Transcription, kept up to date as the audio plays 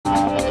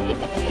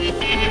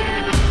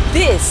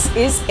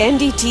is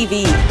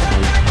NDTV.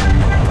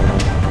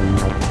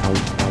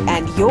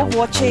 And you're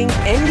watching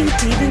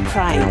NDTV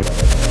Prime.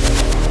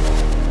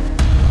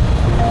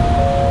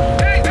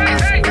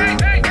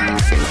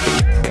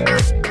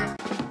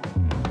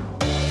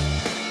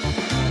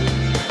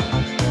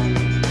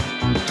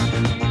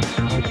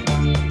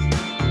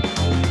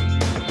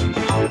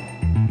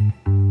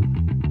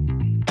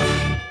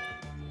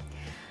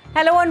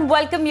 Hello and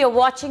welcome. You're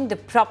watching The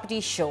Property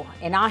Show.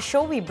 In our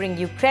show, we bring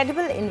you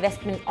credible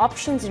investment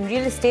options in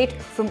real estate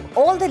from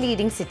all the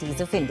leading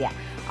cities of India.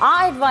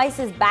 Our advice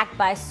is backed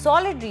by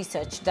solid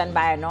research done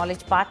by our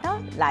knowledge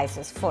partner,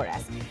 Lysis for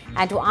us.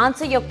 And to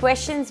answer your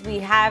questions, we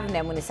have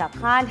Nemunisa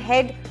Khan,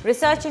 Head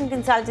Research and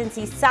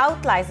Consultancy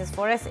South, Lysis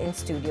for us, in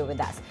studio with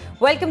us.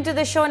 Welcome to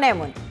the show,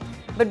 Nemun.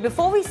 But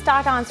before we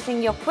start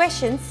answering your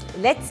questions,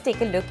 let's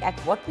take a look at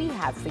what we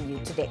have for you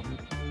today.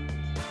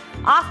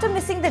 After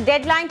missing the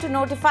deadline to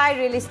notify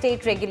Real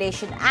Estate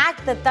Regulation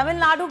Act, the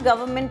Tamil Nadu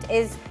government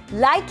is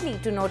likely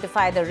to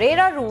notify the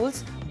RERA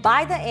rules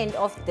by the end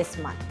of this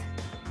month.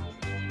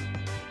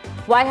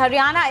 While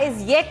Haryana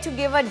is yet to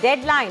give a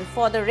deadline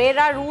for the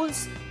RERA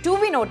rules to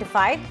be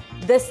notified,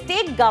 the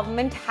state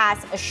government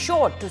has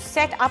assured to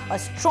set up a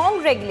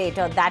strong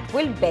regulator that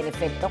will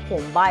benefit the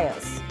home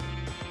buyers.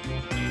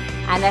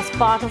 And as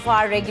part of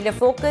our regular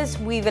focus,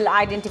 we will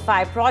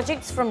identify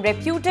projects from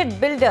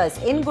reputed builders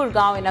in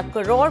Gurugram in a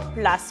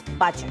crore-plus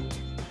budget.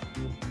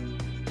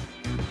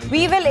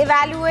 We will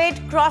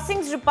evaluate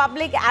Crossings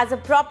Republic as a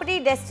property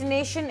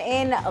destination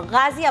in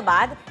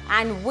Ghaziabad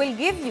and will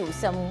give you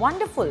some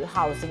wonderful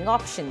housing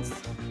options.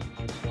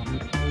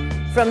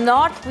 From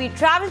north, we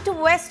travel to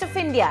west of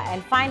India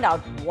and find out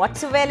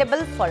what's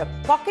available for a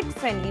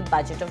pocket-friendly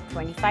budget of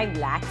 25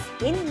 lakhs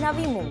in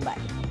Navi Mumbai.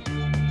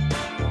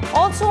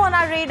 Also on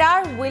our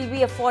radar will be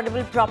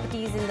affordable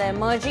properties in the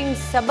emerging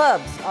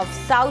suburbs of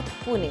South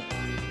Pune.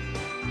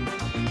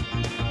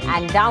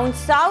 And down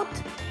south,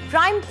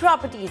 prime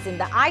properties in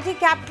the IT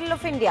capital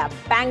of India,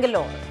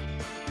 Bangalore.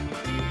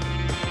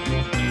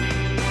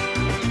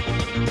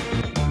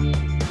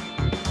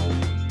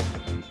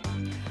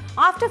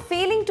 After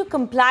failing to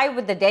comply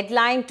with the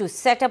deadline to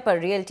set up a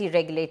realty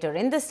regulator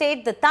in the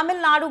state, the Tamil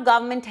Nadu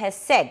government has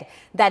said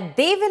that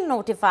they will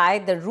notify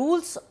the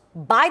rules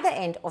by the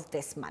end of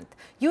this month.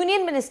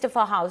 Union Minister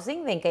for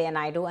Housing, Venkaiah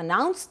Naidu,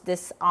 announced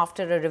this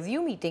after a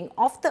review meeting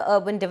of the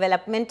urban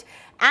development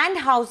and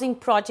housing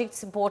projects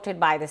supported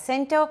by the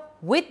centre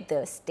with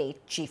the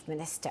state chief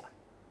minister.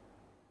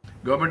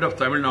 Government of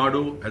Tamil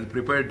Nadu has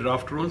prepared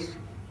draft rules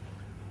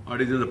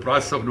and is in the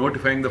process of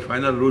notifying the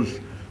final rules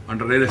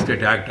under Real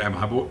Estate Act. I am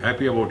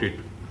happy about it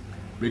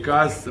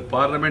because the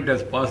Parliament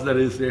has passed the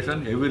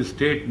legislation. Every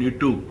state need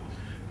to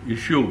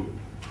issue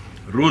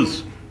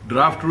rules.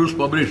 Draft rules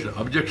published,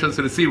 objections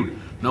received.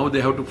 Now they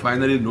have to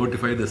finally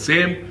notify the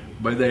same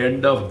by the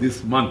end of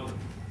this month.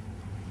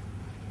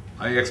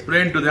 I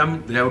explained to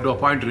them they have to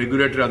appoint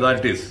regulatory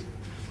authorities,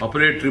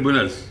 operate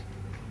tribunals.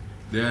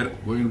 They are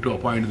going to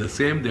appoint the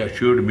same, they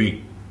assured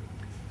me.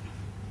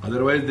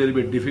 Otherwise there will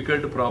be a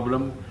difficult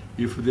problem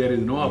if there is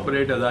no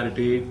operate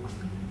authority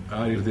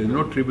or if there is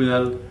no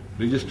tribunal,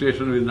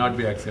 registration will not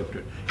be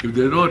accepted. If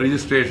there is no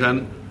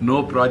registration,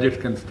 no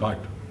project can start.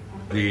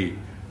 The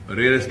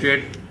real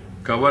estate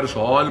covers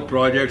all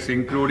projects,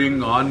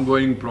 including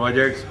ongoing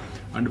projects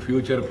and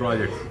future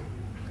projects.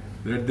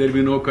 Let there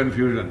be no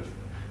confusion.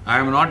 I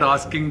am not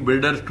asking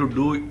builders to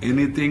do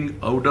anything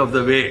out of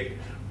the way.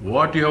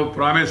 What you have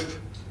promised,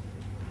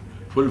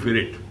 fulfill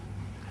it.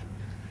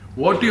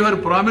 What you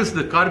have promised,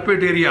 the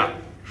carpet area,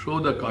 show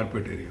the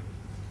carpet area.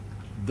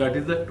 That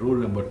is the rule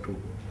number 2.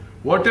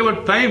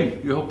 Whatever time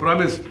you have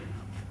promised,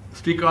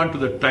 stick on to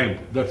the time,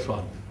 that's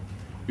all.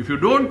 If you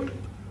don't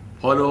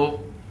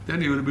follow,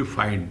 then you will be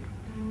fined.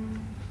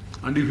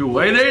 And if you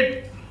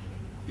violate,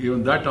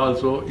 even that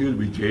also, you will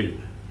be jailed.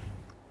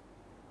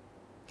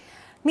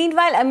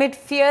 Meanwhile, amid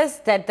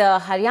fears that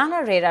the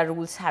Haryana RERA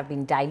rules have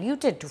been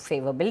diluted to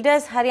favour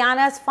builders,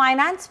 Haryana's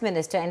finance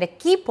minister and a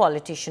key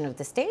politician of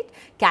the state,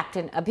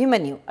 Captain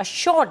Abhimanyu,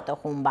 assured the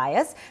home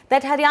buyers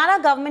that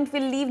Haryana government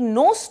will leave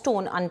no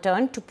stone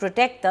unturned to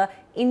protect the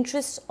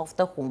interests of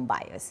the home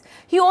buyers.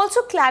 He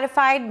also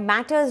clarified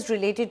matters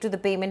related to the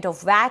payment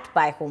of VAT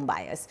by home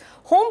buyers.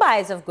 Home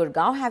buyers of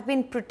Gurugram have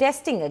been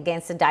protesting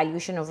against the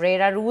dilution of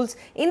RERA rules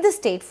in the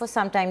state for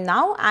some time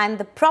now, and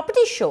the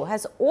property show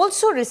has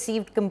also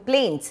received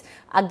complaints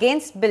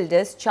against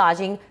builders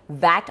charging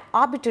VAT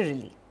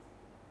arbitrarily.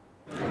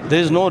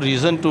 There is no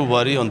reason to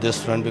worry on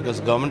this front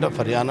because government of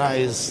Haryana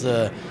is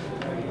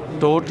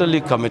totally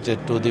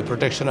committed to the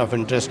protection of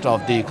interest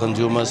of the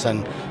consumers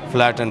and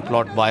flat and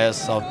plot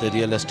buyers of the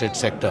real estate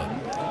sector.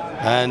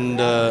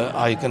 And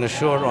I can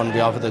assure on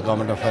behalf of the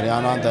government of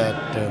Haryana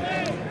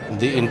that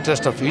the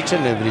interest of each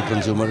and every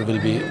consumer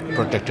will be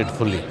protected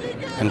fully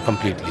and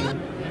completely.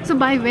 So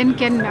by when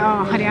can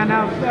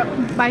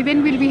by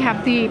when will we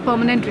have the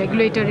permanent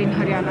regulator in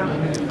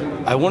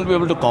Haryana? I won't be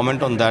able to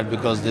comment on that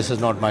because this is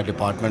not my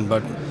department,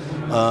 but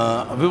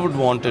we would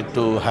want it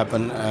to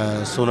happen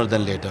sooner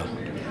than later.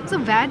 So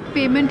VAT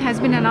payment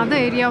has been another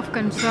area of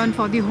concern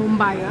for the home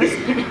buyers.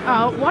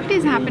 What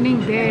is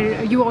happening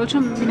there? You also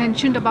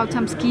mentioned about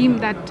some scheme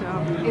that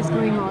is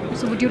going on.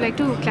 So would you like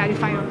to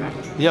clarify on that?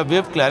 Yeah, we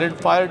have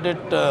clarified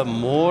it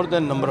more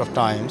than number of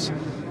times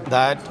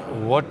that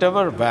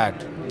whatever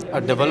VAT a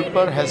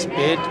developer has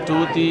paid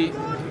to the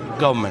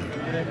government,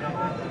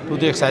 to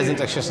the Excise and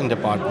Taxation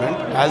Department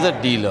as a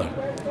dealer,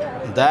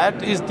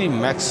 that is the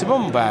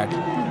maximum VAT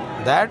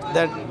that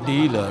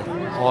dealer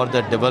or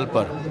the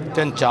developer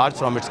can charge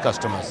from its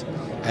customers.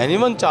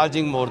 Anyone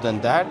charging more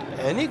than that,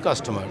 any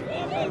customer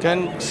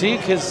can seek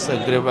his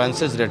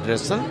grievances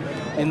redressal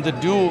in the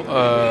due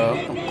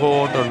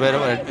court or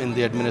wherever in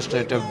the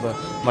administrative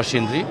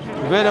machinery,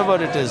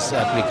 wherever it is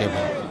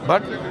applicable.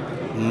 But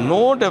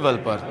no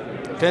developer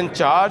can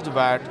charge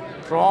VAT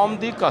from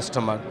the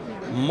customer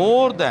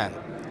more than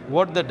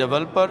what the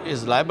developer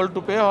is liable to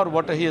pay or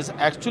what he has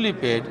actually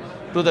paid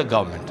to the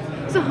government.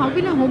 So how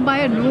will a home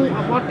buyer know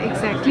what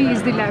exactly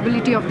is the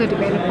liability of the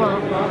developer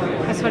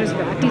as far as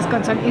VAT is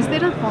concerned? Is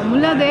there a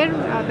formula there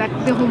that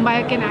the home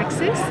buyer can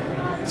access?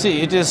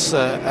 See, it is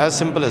as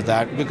simple as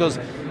that, because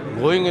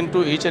going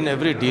into each and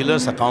every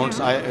dealer's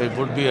accounts it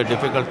would be a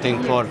difficult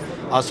thing for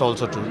us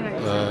also to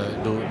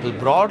do.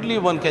 Broadly,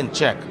 one can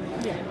check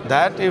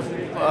that if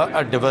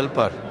a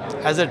developer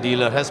as a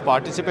dealer has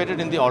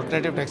participated in the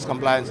alternative tax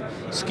compliance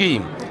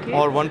scheme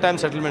or one-time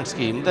settlement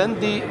scheme, then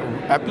the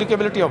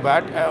applicability of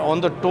VAT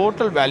on the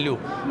total value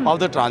of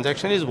the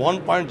transaction is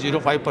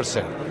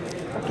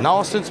 1.05%.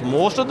 Now, since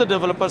most of the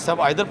developers have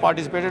either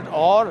participated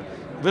or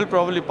will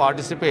probably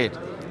participate,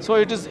 so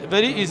it is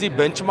very easy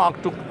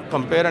benchmark to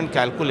compare and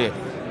calculate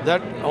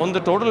that on the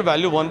total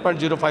value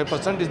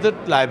 1.05% is the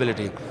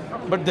liability.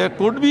 But there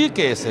could be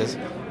cases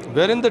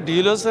wherein the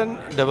dealers and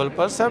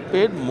developers have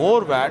paid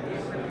more VAT,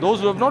 those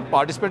who have not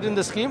participated in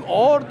the scheme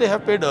or they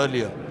have paid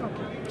earlier.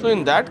 So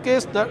in that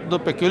case, the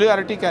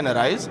peculiarity can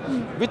arise,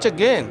 which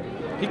again,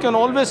 he can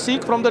always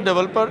seek from the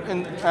developer,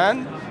 and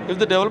if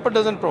the developer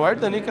doesn't provide,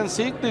 then he can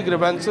seek the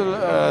grievance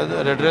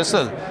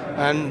redressal,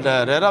 and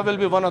RERA will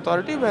be one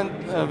authority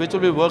which will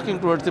be working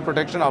towards the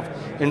protection of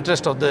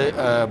interest of the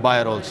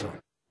buyer also.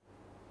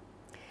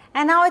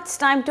 And now it's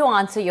time to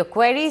answer your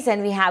queries,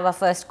 and we have our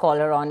first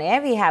caller on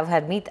air. We have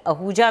Harmeet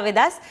Ahuja with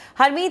us.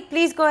 Harmeet,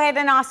 please go ahead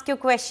and ask your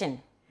question.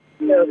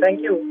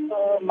 Thank you.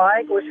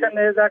 My question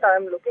is that I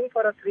am looking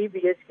for a 3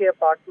 BHK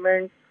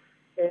apartment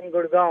in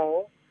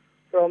Gurugram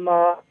from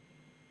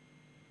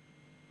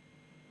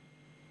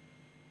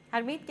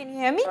Harmeet, can you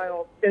hear me? my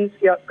options.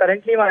 Yeah,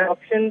 currently my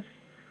options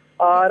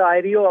are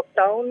IREO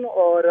Uptown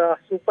or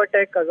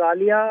Supertech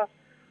Azalea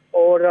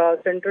or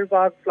Central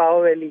Park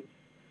Flower Valley.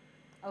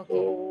 Okay.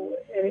 So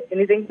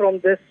anything from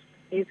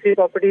these 3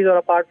 properties, or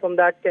apart from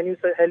that, can you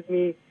help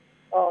me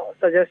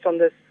suggest on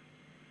this?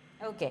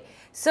 Okay,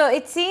 so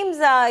it seems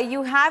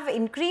you have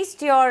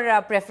increased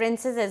your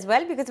preferences as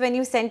well, because when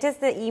you sent us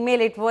the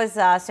email, it was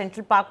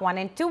Central Park 1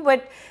 and 2,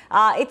 but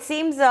it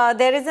seems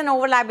there is an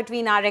overlap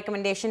between our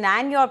recommendation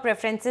and your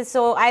preferences.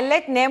 So I'll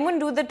let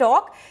Nemun do the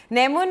talk.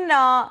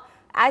 Nemun,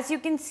 as you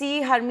can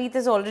see, Harmeet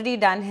has already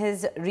done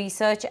his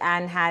research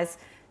and has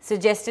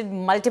suggested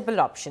multiple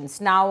options.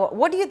 Now,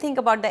 what do you think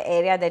about the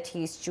area that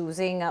he's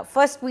choosing?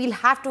 First, we'll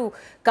have to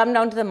come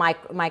down to the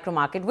micro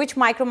market. Which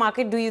micro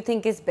market do you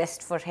think is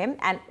best for him?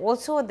 And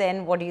also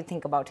then, what do you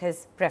think about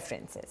his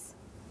preferences?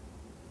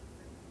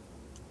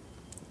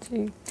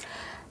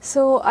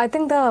 So, I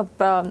think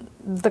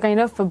the kind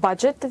of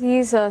budget that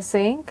he's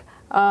saying,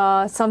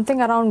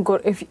 something around,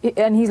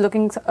 and he's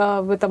looking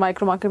with a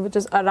micro market which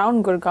is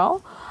around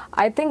Gurugram.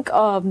 I think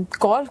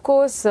Golf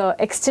Course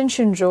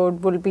Extension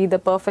Road will be the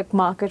perfect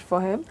market for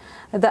him.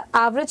 The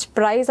average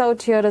price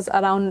out here is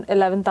around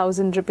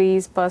 11,000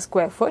 rupees per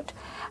square foot.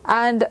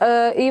 And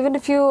even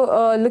if you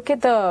look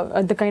at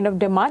the kind of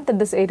demand that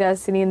this area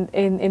has seen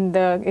in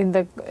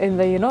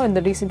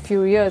the recent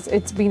few years,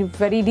 it's been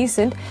very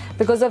decent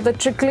because of the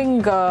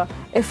trickling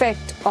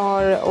effect,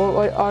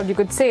 or you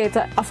could say it's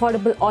an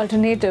affordable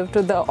alternative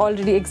to the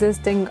already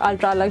existing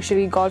ultra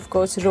luxury golf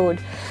course road.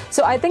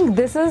 So I think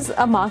this is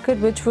a market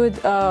which would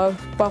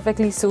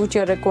perfectly suit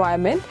your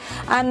requirement.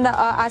 And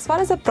as far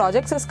as the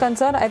projects is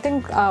concerned, I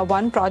think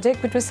one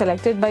project which was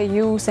selected by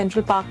you,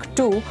 Central Park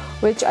 2,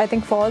 which I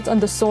think falls on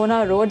the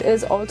Sona Road,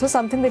 is also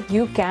something that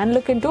you can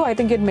look into. I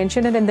think you'd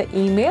mentioned it in the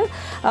email.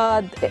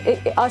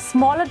 A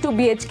smaller 2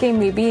 BHK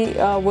maybe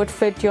would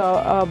fit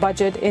your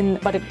budget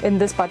in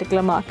this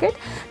particular market.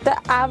 The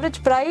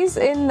average price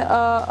in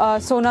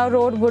Sona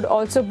Road would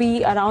also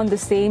be around the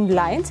same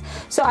lines.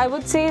 So I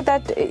would say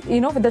that,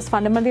 there's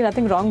fundamentally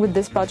nothing wrong with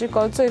this project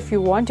also. If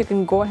you want, you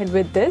can go ahead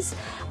with this.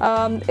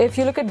 If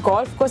you look at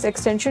Golf Course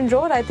Extension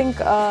Road, I think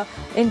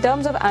in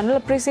terms of annual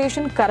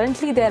appreciation,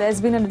 currently there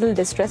has been a little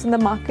distress in the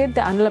market.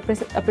 The annual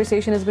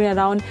appreciation has been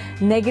around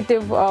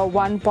negative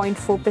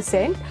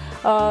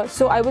 1.4%.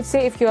 So I would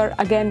say if you're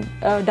again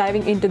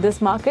diving into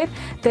this market,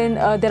 then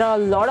there are a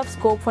lot of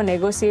scope for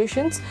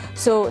negotiations.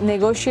 So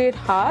negotiate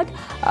hard,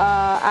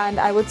 and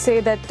I would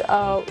say that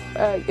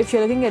if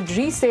you're looking at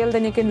resale,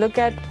 then you can look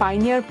at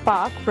Pioneer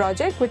Park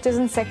project, which is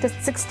in Sector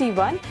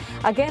 61.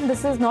 Again,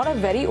 this is not a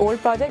very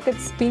old project.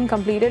 It's been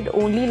completed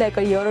only like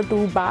a year or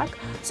two back.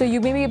 So you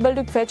may be able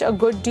to fetch a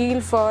good deal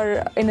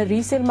for in a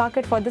resale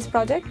market for this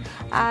project,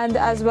 and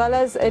as well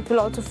as it will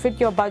also fit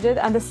your budget,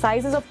 and the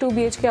sizes of 2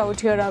 BHK out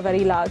here are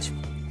very large.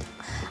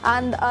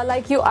 And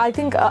like you, I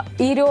think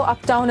Ero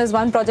Uptown is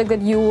one project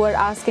that you were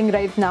asking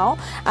right now,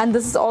 and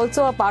this is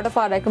also a part of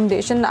our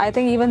recommendation. I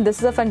think even this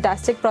is a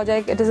fantastic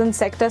project. It is in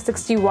Sector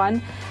 61.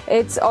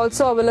 It's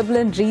also available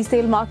in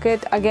resale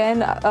market.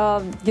 Again,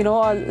 you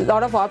know, a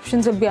lot of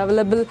options will be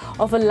available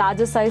of a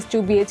larger size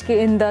 2 BHK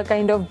in the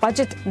kind of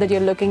budget that you're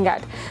looking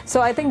at.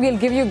 So I think we'll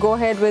give you go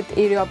ahead with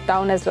Ero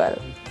Uptown as well.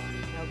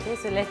 Okay,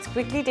 so let's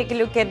quickly take a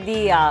look at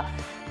the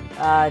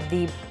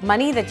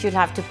money that you'll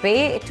have to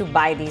pay to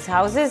buy these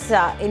houses.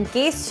 In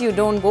case you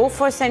don't go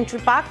for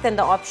Central Park, then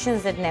the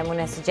options that Nemun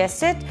has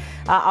suggested,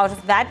 out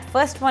of that,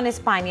 first one is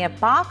Pioneer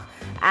Park,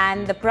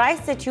 and the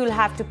price that you'll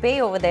have to pay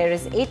over there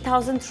is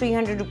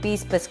 8,300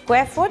 rupees per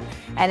square foot,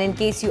 and in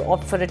case you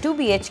opt for a 2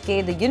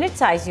 BHK, the unit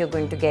size you're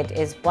going to get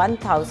is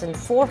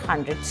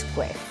 1,400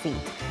 square feet.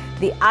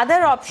 The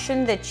other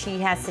option that she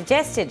has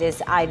suggested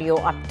is Ero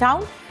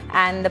Uptown,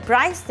 and the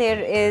price there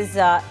is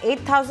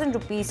 8,000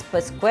 rupees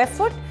per square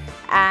foot,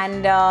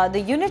 and the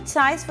unit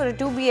size for a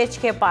 2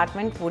 BHK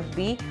apartment would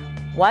be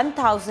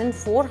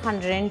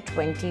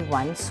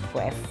 1,421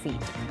 square feet.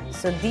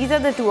 So these are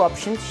the two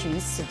options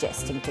she's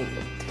suggesting to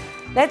you.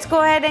 Let's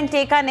go ahead and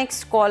take our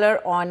next caller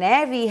on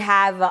air. We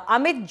have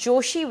Amit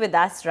Joshi with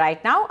us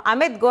right now.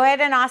 Amit, go ahead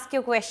and ask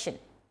your question.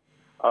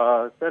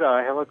 Sir,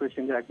 I have a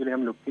question. Actually,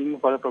 I'm looking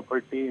for a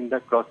property in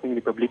the Crossing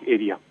Republic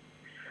area.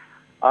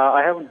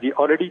 I have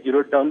already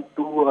zeroed down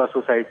two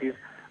societies.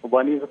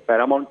 One is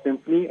Paramount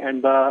Symphony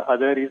and the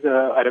other is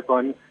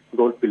Aragon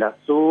Gold Villa.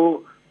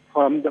 So,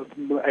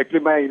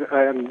 actually,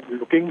 I am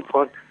looking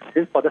for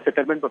this for the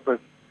settlement purpose.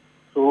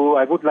 So,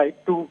 I would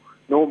like to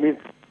know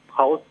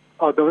how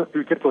are the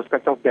future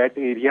prospects of that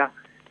area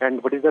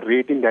and what is the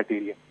rate in that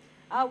area.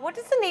 What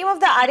is the name of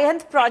the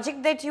Arihant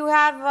project that you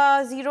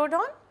have zeroed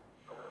on?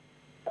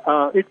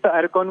 It's the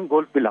Aragon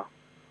Gold Villa.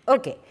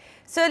 Okay.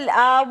 So,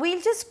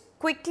 we'll just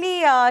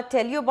quickly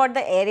tell you about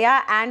the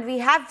area, and we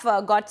have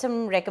got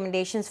some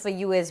recommendations for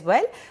you as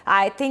well.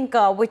 I think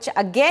which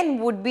again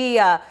would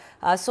be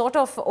sort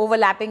of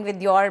overlapping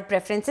with your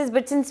preferences,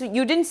 but since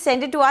you didn't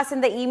send it to us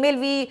in the email,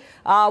 we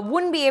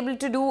wouldn't be able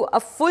to do a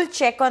full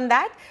check on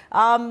that.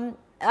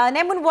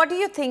 Nemun, what do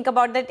you think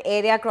about that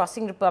area,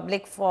 Crossing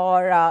Republic,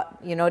 for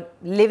you know,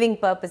 living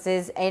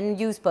purposes and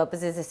use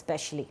purposes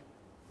especially?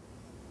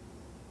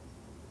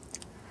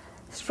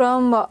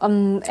 From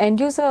end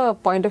user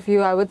point of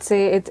view, I would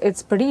say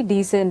it's pretty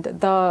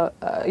decent. The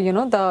you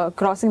know, the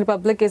Crossing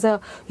Republic is a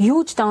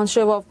huge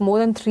township of more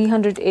than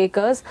 300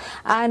 acres,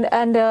 and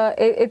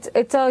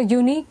it's a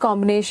unique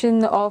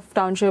combination of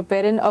township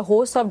wherein a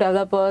host of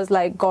developers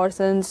like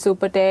Gorson,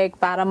 Supertech,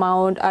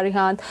 Paramount,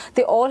 Arihant,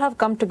 they all have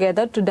come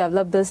together to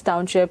develop this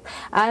township.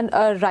 And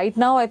right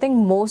now, I think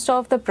most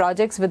of the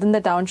projects within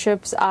the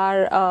townships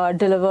are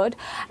delivered.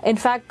 In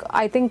fact,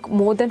 I think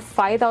more than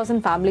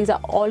 5,000 families are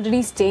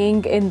already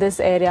staying in this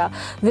area,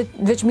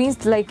 which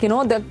means, like, you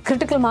know, the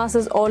critical mass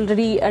is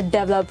already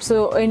developed.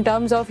 So in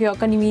terms of your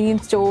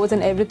convenience stores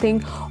and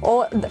everything,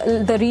 or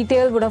the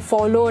retail would have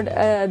followed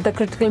the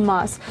critical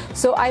mass.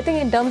 So I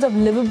think in terms of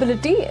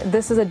livability,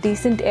 this is a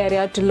decent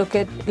area to look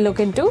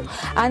into.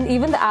 And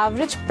even the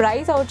average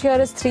price out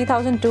here is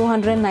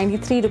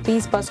 3,293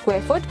 rupees per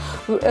square foot.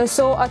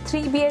 So a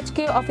 3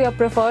 BHK of your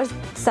preferred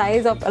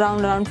size of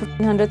around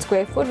 1,500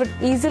 square foot would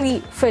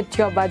easily fit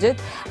your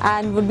budget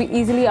and would be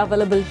easily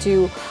available to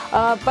you.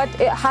 But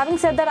having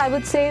said that, I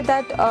would say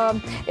that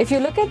if you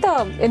look at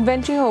the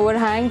inventory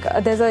overhang,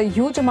 there's a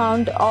huge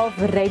amount of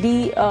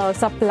ready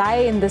supply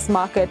in this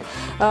market,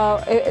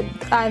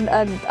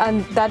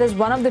 and that is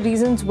one of the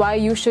reasons why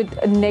you should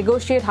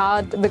negotiate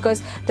hard,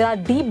 because there are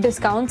deep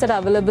discounts that are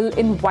available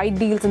in wide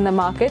deals in the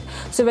market.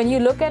 So when you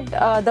look at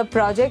the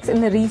projects in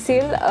the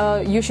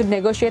resale, you should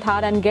negotiate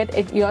hard and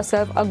get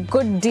yourself a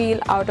good deal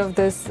out of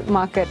this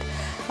market.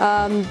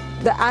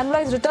 The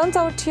annualized returns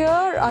out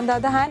here, on the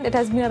other hand, it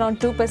has been around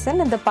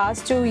 2% in the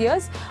past 2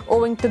 years,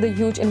 owing to the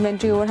huge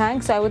inventory overhang.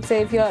 So I would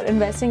say if you're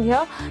investing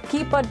here,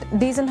 keep a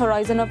decent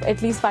horizon of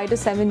at least 5 to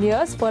 7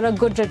 years for a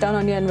good return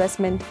on your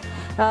investment.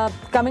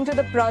 Coming to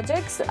the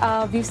projects,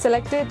 we've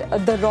selected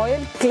the Royal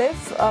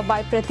Cliff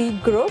by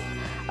Prateek Group.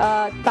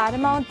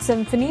 Paramount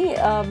Symphony,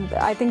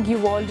 I think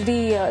you've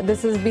already,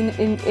 this has been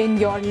in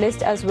your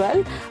list as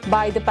well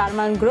by the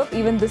Paramount Group.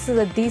 Even this is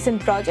a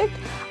decent project.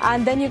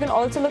 And then you can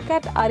also look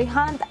at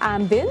Arihant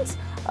Ambience.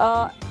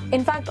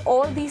 In fact,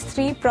 all these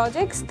 3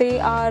 projects, they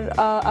are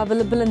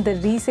available in the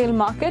resale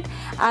market,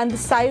 and the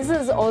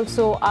sizes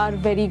also are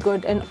very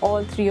good in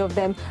all 3 of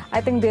them.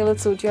 I think they will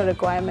suit your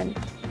requirement.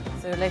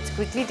 So let's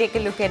quickly take a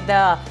look at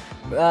the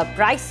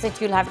price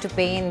that you'll have to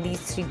pay in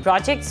these 3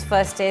 projects.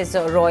 First is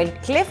Royal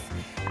Cliff,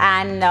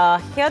 and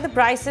here the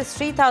price is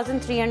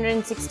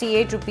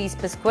 3,368 rupees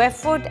per square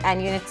foot,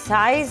 and unit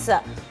size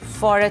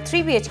for a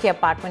 3 BHK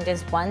apartment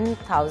is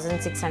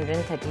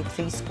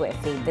 1,633 square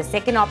feet. The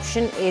second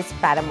option is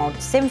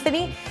Paramount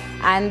Symphony,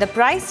 and the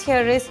price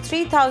here is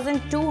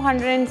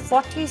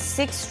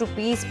 3,246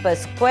 rupees per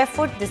square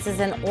foot. This is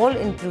an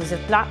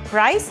all-inclusive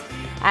price,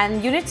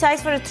 and unit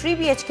size for a 3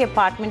 BHK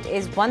apartment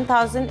is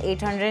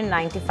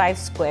 1,895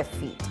 square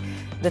feet.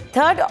 The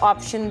third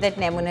option that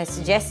Nemun has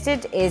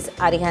suggested is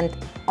Arihant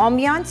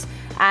Ambiance,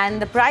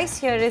 and the price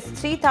here is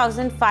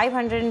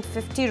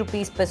 3,550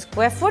 rupees per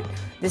square foot.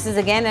 This is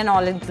again an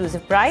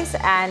all-inclusive price,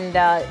 and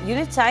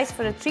unit size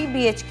for a 3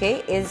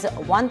 BHK is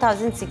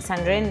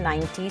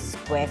 1,690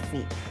 square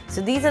feet.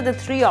 So these are the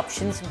 3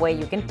 options where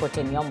you can put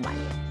in your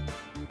money.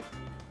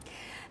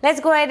 Let's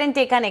go ahead and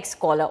take our next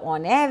caller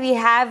on air. We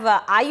have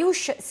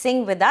Ayush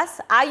Singh with us.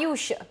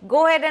 Ayush,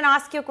 go ahead and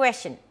ask your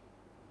question.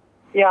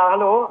 Yeah,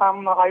 hello.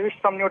 I'm Ayush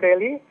from New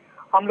Delhi.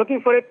 I'm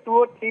looking for a 2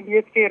 or 3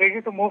 BHK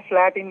ready-to-move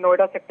flat in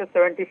Noida Sector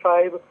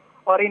 75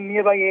 or in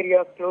nearby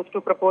areas close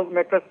to proposed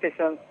metro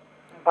stations.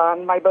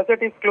 And my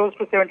budget is close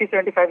to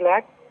 70-75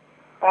 lakhs.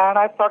 And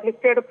I've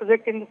shortlisted a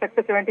project in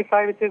Sector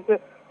 75, which is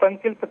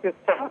Panchil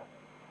Pratishtha.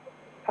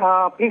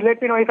 Please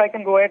let me know if I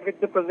can go ahead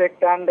with the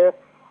project, and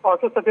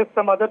also suggest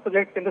some other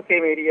projects in the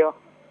same area.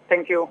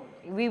 Thank you.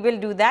 We will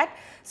do that.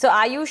 So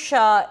Ayush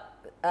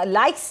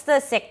likes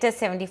the Sector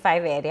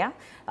 75 area.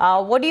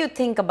 What do you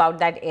think about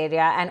that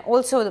area, and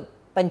also the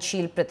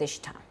Panchil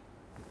Pratishtha?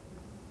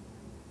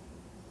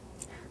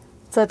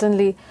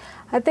 Certainly.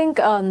 I think,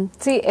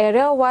 see,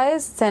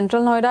 area-wise,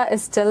 Central Noida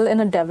is still in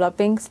a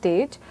developing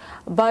stage,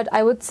 but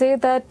I would say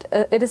that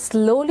it is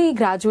slowly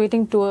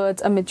graduating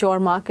towards a mature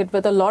market,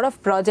 with a lot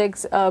of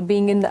projects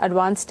being in the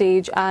advanced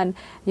stage and,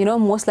 you know,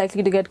 most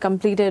likely to get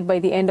completed by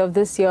the end of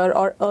this year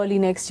or early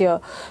next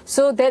year.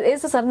 So there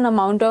is a certain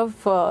amount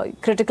of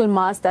critical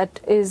mass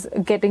that is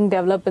getting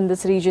developed in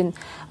this region.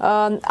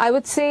 I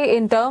would say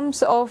in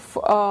terms of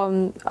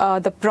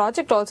the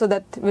project also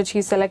which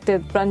he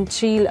selected,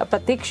 Panchil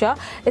Pratiksha,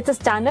 it's a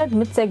standard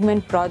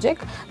mid-segment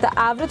project. The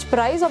average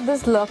price of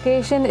this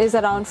location is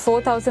around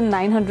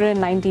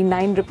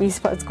 4,999 rupees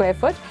per square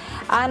foot,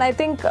 and I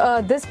think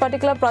this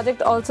particular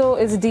project also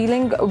is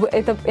dealing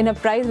with in a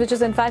price which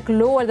is in fact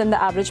lower than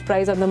the average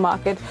price on the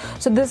market.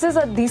 So this is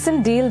a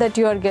decent deal that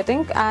you are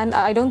getting, and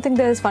I don't think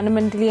there is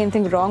fundamentally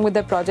anything wrong with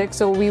the project,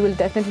 so we will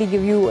definitely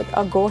give you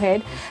a go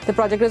ahead. The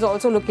project is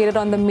also located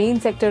on the main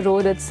sector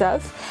road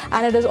itself,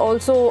 and it is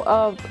also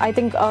I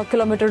think a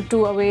kilometer or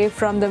 2 away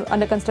from the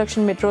under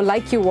construction metro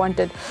like you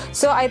wanted.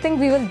 So I think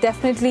we will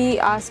definitely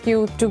ask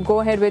you to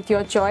go ahead with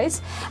your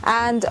choice,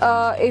 and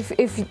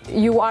if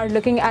you are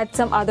looking at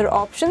some other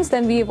options,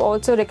 then we have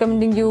also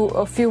recommending you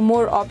a few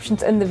more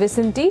options in the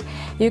vicinity.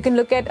 You can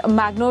look at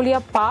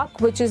Magnolia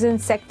Park, which is in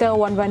Sector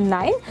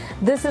 119.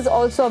 This is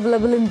also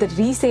available in the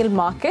resale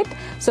market,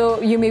 so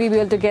you may be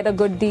able to get a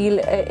good deal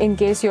in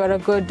case you are a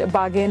good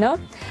bargainer.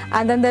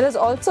 And then there is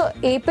also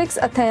Apex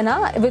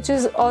Athena, which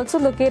is also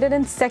located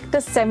in Sector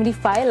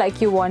 75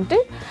 like you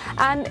wanted,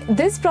 and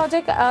this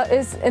project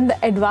is in the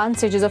advanced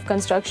stages of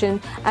construction,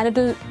 and it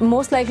will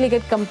most likely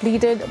get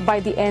completed by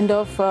the end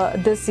of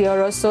this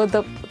year or so.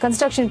 The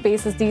construction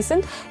pace is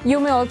decent. You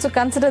may also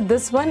consider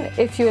this one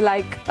if you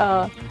like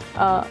a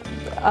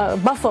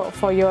buffer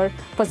for your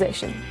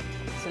possession.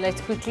 So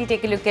let's quickly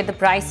take a look at the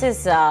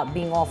prices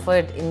being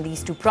offered in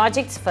these 2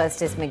 projects.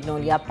 First is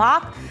Magnolia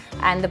Park,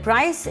 and the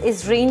price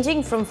is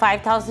ranging from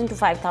 5,000 to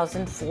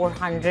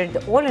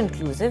 5,400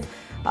 all-inclusive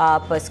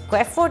per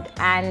square foot,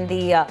 and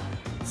the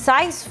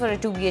size for a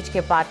 2 BHK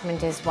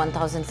apartment is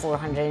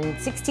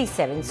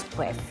 1,467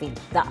 square feet.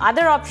 The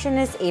other option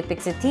is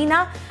Apex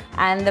Athena,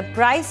 and the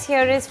price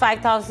here is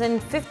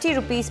 5,050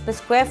 rupees per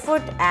square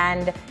foot,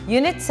 and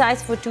unit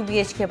size for 2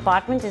 BHK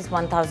apartment is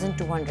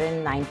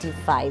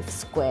 1,295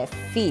 square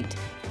feet.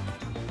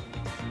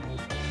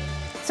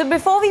 So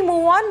before we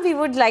move on, we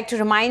would like to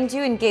remind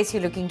you, in case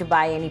you're looking to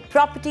buy any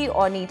property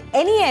or need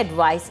any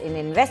advice in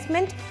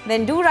investment,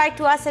 then do write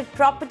to us at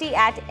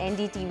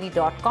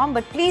property@ndtv.com.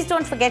 But please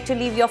don't forget to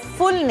leave your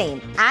full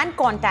name and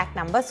contact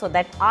number so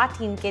that our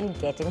team can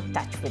get in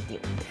touch with you.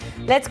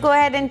 Let's go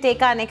ahead and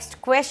take our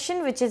next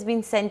question, which has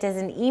been sent as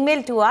an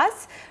email to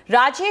us.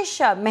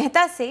 Rajesh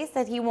Mehta says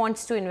that he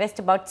wants to invest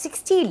about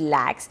 60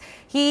 lakhs.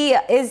 He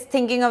is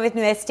thinking of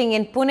investing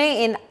in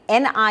Pune in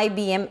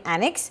NIBM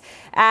Annex,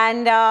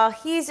 and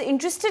he is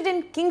interested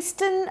in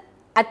Kingston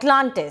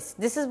Atlantis.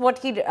 This is what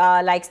he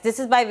likes. This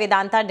is by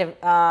Vedanta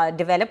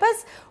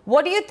Developers.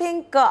 What do you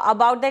think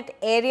about that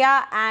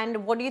area,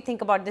 and what do you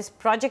think about this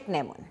project,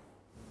 Nemun?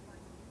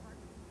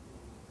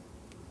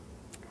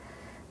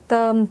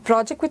 The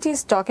project which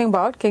he's talking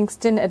about,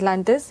 Kingston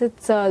Atlantis,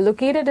 it's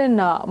located in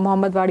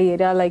Mohammadwadi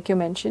area, like you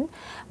mentioned.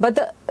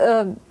 But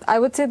I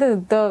would say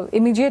the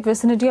immediate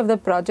vicinity of the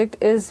project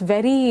is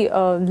very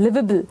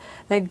livable.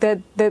 Like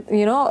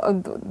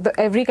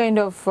every kind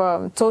of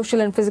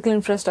social and physical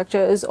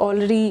infrastructure is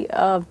already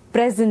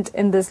present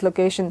in this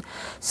location.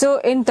 So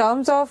in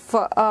terms of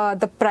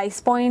the price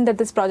point that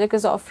this project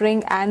is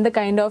offering and the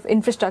kind of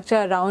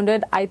infrastructure around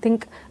it, I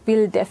think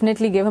we'll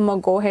definitely give him a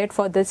go-ahead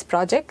for this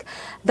project.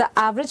 The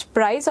average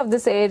price of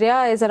this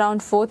area is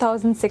around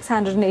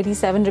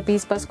 4,687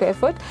 rupees per square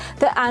foot.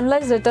 The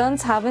annualized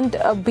returns haven't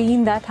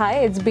been that high.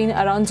 It's been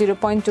around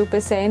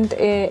 0.2%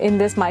 in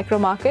this micro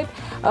market,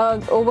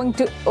 owing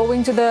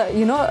to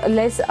the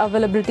less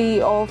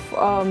availability of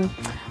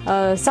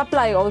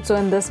supply also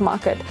in this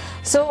market.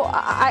 So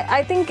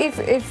I think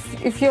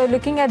if you're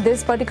looking at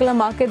this particular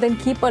market, then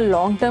keep a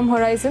long-term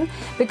horizon,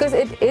 because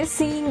it is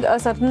seeing a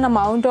certain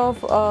amount of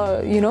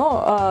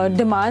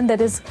demand that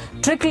is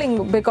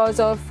trickling because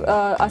of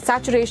a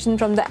saturation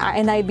from the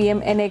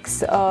NIBM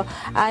NX,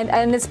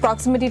 and its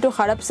proximity to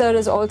Hadapsar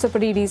is also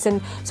pretty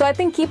decent. So I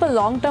think keep a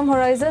long-term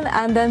horizon,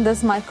 and then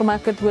this micro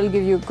market will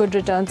give you good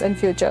returns in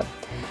future.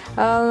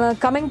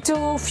 Coming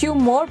to few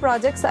more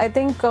projects, I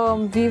think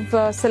we've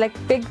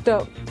picked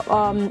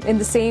in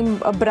the same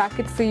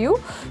bracket for you.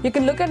 You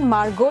can look at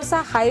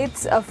Margosa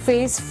Heights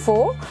Phase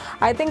 4.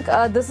 I think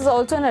this is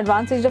also an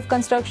advanced stage of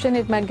construction.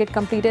 It might get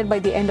completed by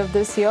the end of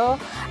this year.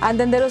 And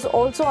then there is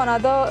also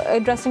another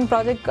interesting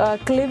project,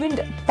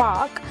 Cleveland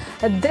Park.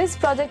 This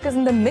project is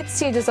in the mid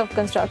stages of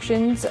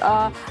constructions.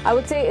 I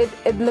would say,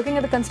 looking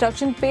at the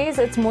construction phase,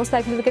 it's most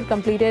likely to get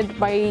completed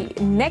by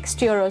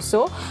next year or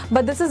so.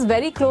 But this is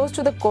very close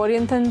to the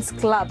Corinthians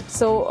Club,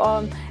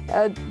 so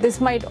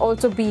this might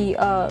also be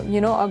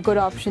a good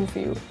option for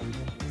you.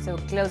 So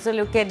closer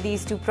look at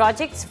these two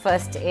projects.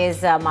 First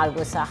is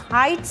Margosa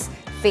Heights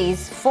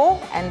Phase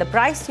 4, and the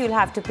price you'll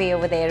have to pay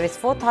over there is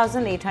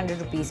 4,800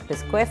 rupees per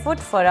square foot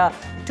for a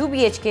 2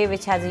 BHK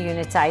which has a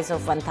unit size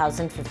of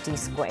 1,050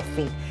 square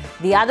feet.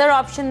 The other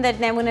option that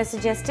Nemun has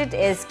suggested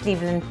is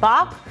Cleveland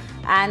Park,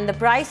 and the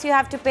price you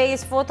have to pay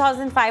is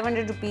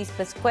 4,500 rupees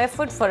per square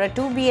foot for a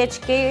 2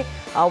 BHK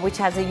which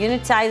has a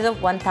unit size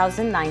of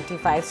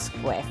 1,095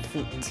 square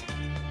feet.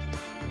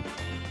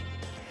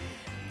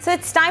 So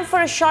it's time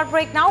for a short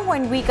break now.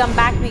 When we come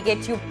back, we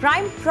get you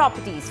prime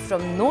properties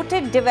from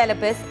noted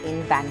developers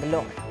in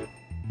Bangalore.